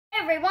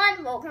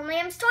everyone, welcome to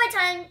Liam's Toy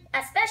Time.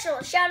 A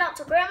special shout out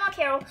to Grandma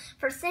Carol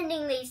for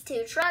sending these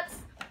two trucks.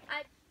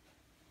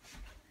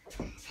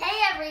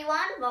 Hey everyone,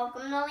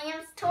 welcome to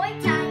Liam's Toy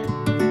Time.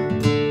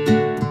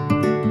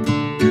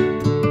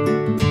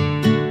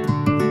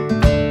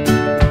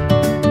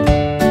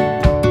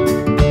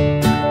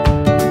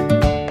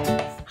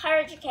 Higher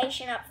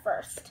education up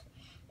first.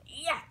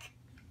 Yuck.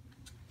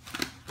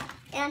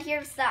 And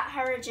here's that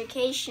higher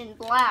education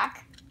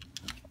black.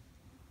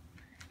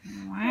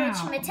 Wow.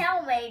 Which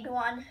Mattel made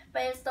one,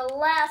 but it's the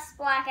last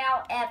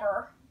blackout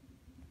ever.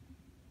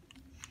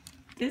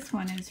 This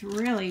one is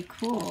really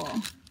cool.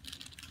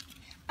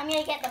 I'm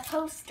going to get the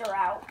poster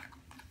out.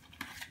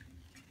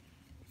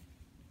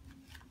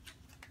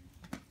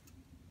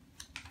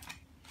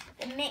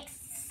 The Mix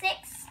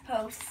 6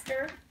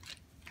 poster,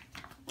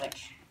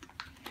 which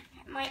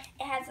it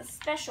has a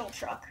special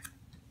truck.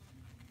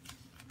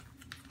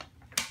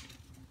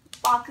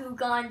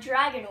 Bakugan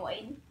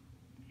Dragonoid,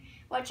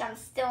 which I'm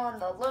still on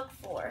the look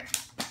for.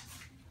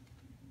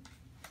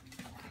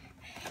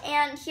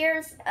 And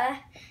here's,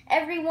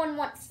 everyone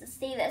wants to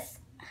see this,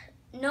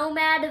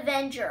 Nomad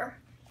Avenger.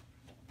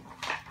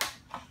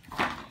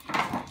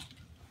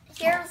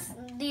 Here's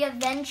the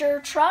Avenger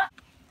truck.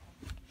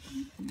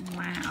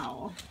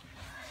 Wow.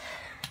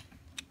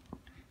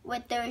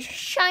 With those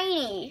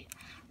shiny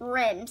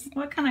rims.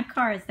 What kind of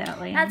car is that,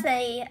 Liam? That's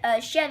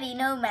a Chevy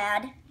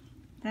Nomad.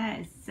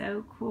 That is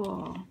so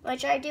cool.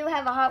 Which I do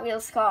have a Hot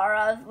Wheels car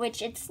of,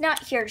 which it's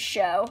not here to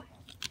show.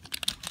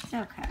 It's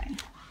okay.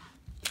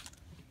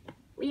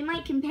 We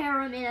might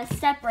compare them in a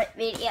separate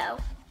video.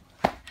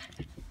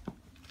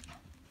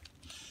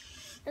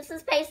 This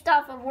is based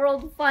off of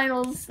World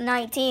Finals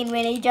 19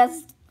 when he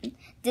just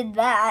did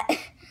that.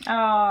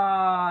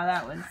 Oh,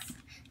 that was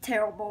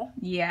terrible.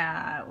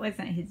 Yeah, it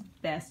wasn't his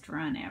best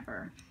run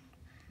ever.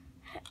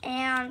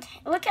 And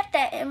look at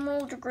that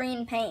emerald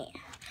green paint.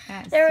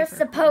 There was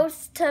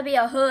supposed to be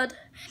a hood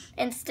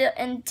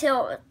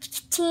until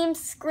Team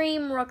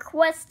Scream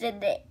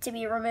requested it to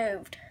be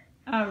removed.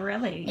 Oh,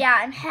 really? Yeah,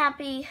 I'm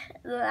happy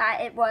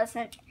that it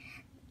wasn't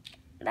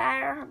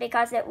there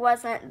because it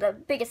wasn't the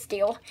biggest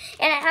deal.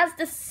 And it has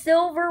the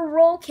silver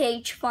roll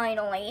cage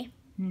finally.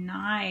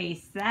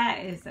 Nice. That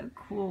is a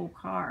cool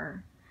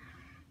car.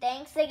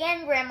 Thanks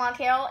again, Grandma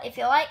Carol. If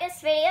you like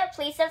this video,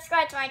 please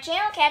subscribe to my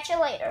channel. Catch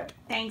you later.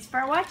 Thanks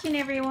for watching,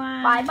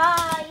 everyone.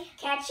 Bye-bye.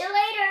 Catch you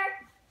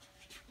later.